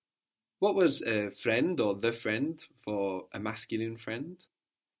What was a friend or the friend for a masculine friend?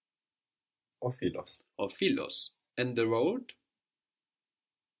 Ο φίλος. Or philos. And the road?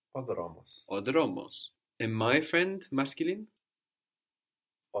 Ο δρόμος. Or dromos. And my friend, masculine?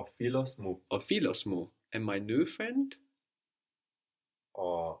 Ο φίλος μου. Or philos mu. And my new friend?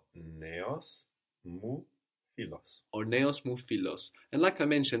 Ο νέος μου φίλος. Or neos mu philos. And like I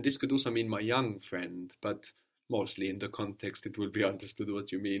mentioned, this could also mean my young friend, but mostly in the context it will be understood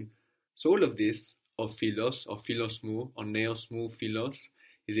what you mean. So all of this, or philos mu, or neos mu philos,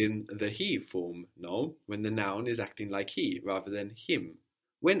 is in the he form, no? When the noun is acting like he rather than him.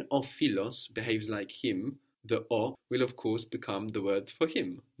 When o philos behaves like him, the o will of course become the word for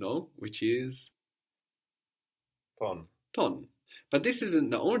him, no? Which is Τον. ton. But this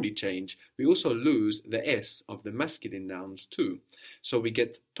isn't the only change. We also lose the s of the masculine nouns too. So we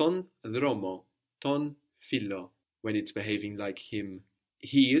get ton dromo, ton philo, when it's behaving like him.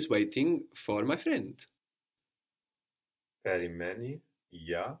 He is waiting for my friend. Περιμένει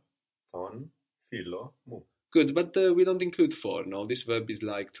για τον φίλο μου. Good, but we don't include for, no? This verb is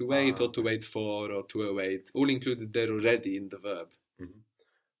like to wait or to wait for or to await. All included there already in the verb. Mm-hmm.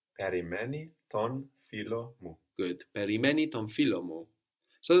 Περιμένει τον φίλο μου. Good. Perimeni ton philo mu.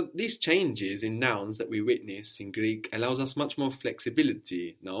 So these changes in nouns that we witness in Greek allows us much more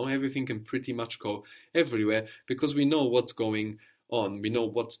flexibility. No, everything can pretty much go everywhere because we know what's going on. We know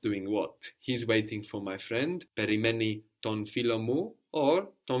what's doing what. He's waiting for my friend. Perimeni ton philo mu or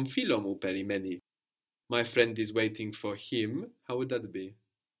ton philo mu perimeni. My friend is waiting for him. How would that be?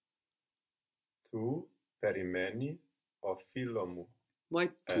 Του περιμένει ο φίλο μου. Why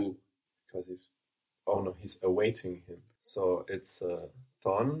tu? Because he's awaiting him. So it's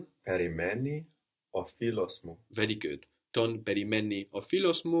τον περιμένει ο φίλος μου. Very good. Ton perimeni o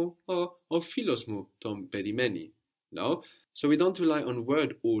philos mu or o philos mu ton perimeni. No? So we don't rely on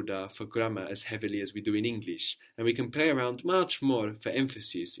word order for grammar as heavily as we do in English, and we can play around much more for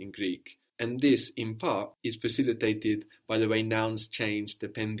emphasis in Greek. And this, in part, is facilitated by the way nouns change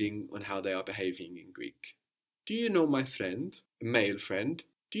depending on how they are behaving in Greek. Do you know my friend? Male friend.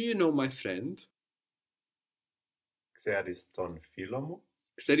 Do you know my friend? Ξέρεις τον φίλο μου?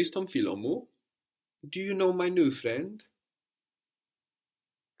 Ξέρεις τον φίλο μου? Do you know my new friend?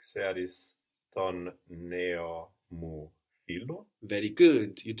 Ξέρεις τον νέο μου φίλο? Very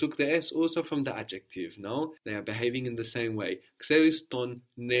good. You took the S also from the adjective, no? They are behaving in the same way. Ξέρεις τον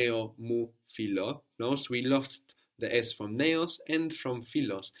νέο μου φίλο? No? So we lost the S from neos and from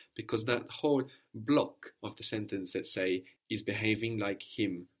philos because that whole block of the sentence, let's say, is behaving like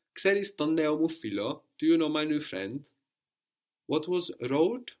him. Ξέρεις τον νέο μου φίλο? Do you know my new friend? What was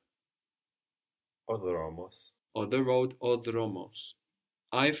road? Ο δρόμος. Or the road or dromos.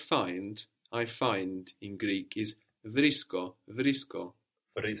 I find in Greek is vrisko, vrisko.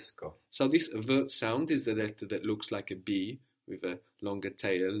 Βρίσκω. So this v sound is the letter that looks like a B with a longer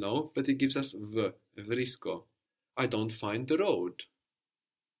tail, no? But it gives us v, vrisko. I don't find the road.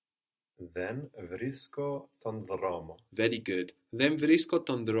 Δεν βρίσκω τον δρόμο. Very good. Then vrisko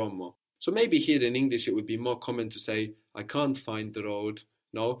ton dromo. So maybe here in English it would be more common to say, I can't find the road,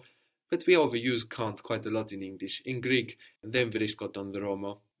 no? But we overuse can't quite a lot in English. In Greek, then vrisko ton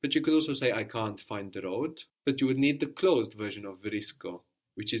dromo. But you could also say, I can't find the road. But you would need the closed version of vrisko,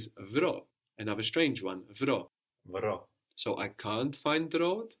 which is vro. Another strange one, vro. Βρω. So I can't find the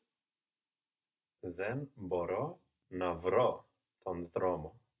road. Δεν μπορώ να βρω τον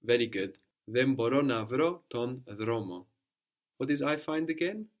δρόμο. Very good. Δεν μπορώ να βρω τον δρόμο. What is I find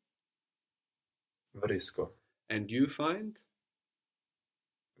again? Βρίσκω. And you find?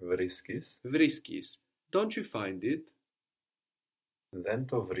 Βρίσκεις. Vriskis. Don't you find it? Δεν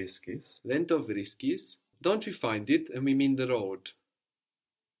το βρίσκεις. Δεν το βρίσκεις. Don't you find it? And we mean the road.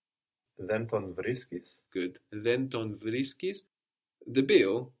 Δεν τον βρίσκεις. Good. Δεν τον βρίσκεις. The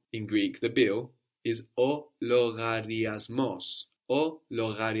bill, in Greek, the bill is ο λογαριασμός. Ο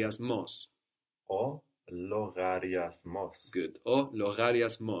λογαριασμός. Ο λογαριασμός. Good. Ο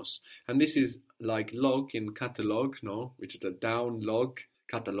λογαριασμός. And this is like log in catalog, no? Which is the down log.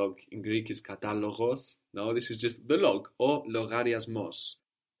 Catalog in Greek is katalogos. No, this is just the log. Ο λογαριασμός.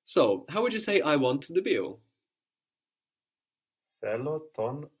 So, how would you say I want the bill? Θέλω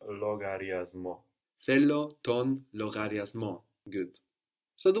τον λογαριασμό. Θέλω τον λογαριασμό. Good.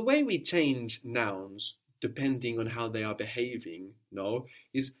 So the way we change nouns depending on how they are behaving, no,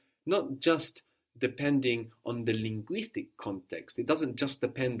 is not just depending on the linguistic context. It doesn't just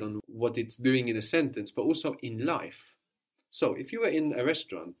depend on what it's doing in a sentence, but also in life. So if you were in a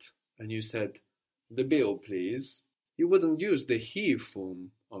restaurant and you said, the bill, please, you wouldn't use the he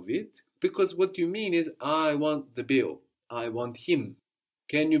form of it because what you mean is, I want the bill. I want him.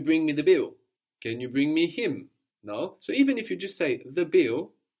 Can you bring me the bill? Can you bring me him? No? So even if you just say the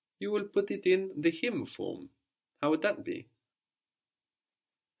bill, you will put it in the him form. How would that be?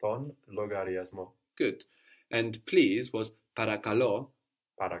 Ton logariasmo. Good. And please was parakalo.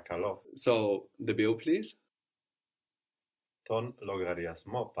 Parakalo. So the bill, please? Ton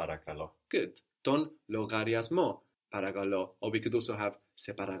logariasmo parakalo. Good. Ton logariasmo parakalo. Or we could also have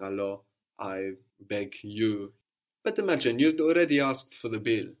se parakalo, I beg you. But imagine you've already asked for the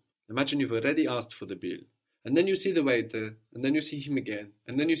bill. Imagine you've already asked for the bill. And then you see the waiter, and then you see him again,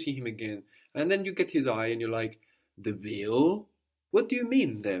 and then you see him again, and then you get his eye and you're like, the bill? What do you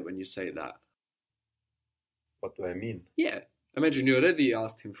mean there when you say that? What do I mean? Yeah. Imagine you already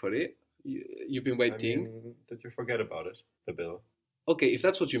asked him for it. You've been waiting. I mean, did you forget about it? The bill. Okay, if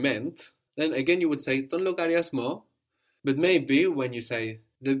that's what you meant, then again you would say, ton logariasmo. But maybe when you say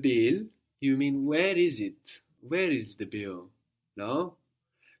the bill, you mean where is it? Where is the bill? No?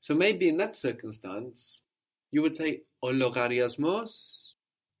 So maybe in that circumstance, you would say, o logariasmos?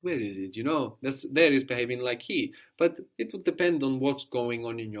 Where is it? You know, there is behaving like he. But it would depend on what's going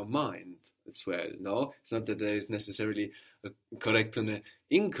on in your mind as well, no? It's not that there is necessarily a correct and an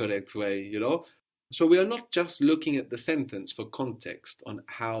incorrect way, you know? So we are not just looking at the sentence for context on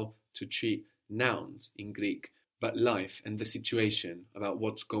how to treat nouns in Greek, but life and the situation about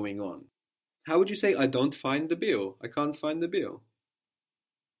what's going on. How would you say, I don't find the bill? I can't find the bill.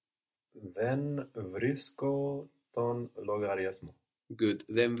 Δεν βρίσκω τον λογαριασμό. Good.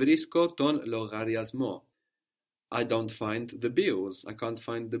 Δεν βρίσκω τον λογαριασμό. I don't find the bills. I can't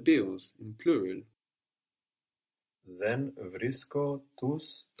find the bills in plural. Δεν βρίσκω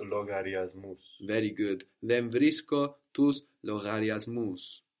τους λογαριασμούς. Very good. Δεν βρίσκω τους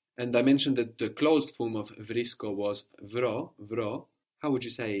λογαριασμούς. And I mentioned that the closed form of βρίσκω was βρω. How would you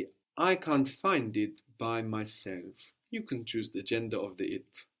say, I can't find it by myself? You can choose the gender of the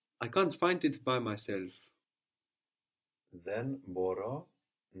it. I can't find it by myself. Δεν μπορώ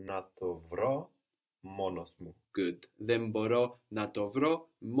να το βρω μόνος μου. Good. Δεν μπορώ να το βρω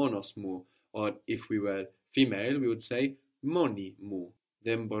μόνος μου. Or if we were female, we would say μόνη μου.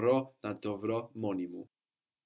 Δεν μπορώ να το βρω μόνη μου.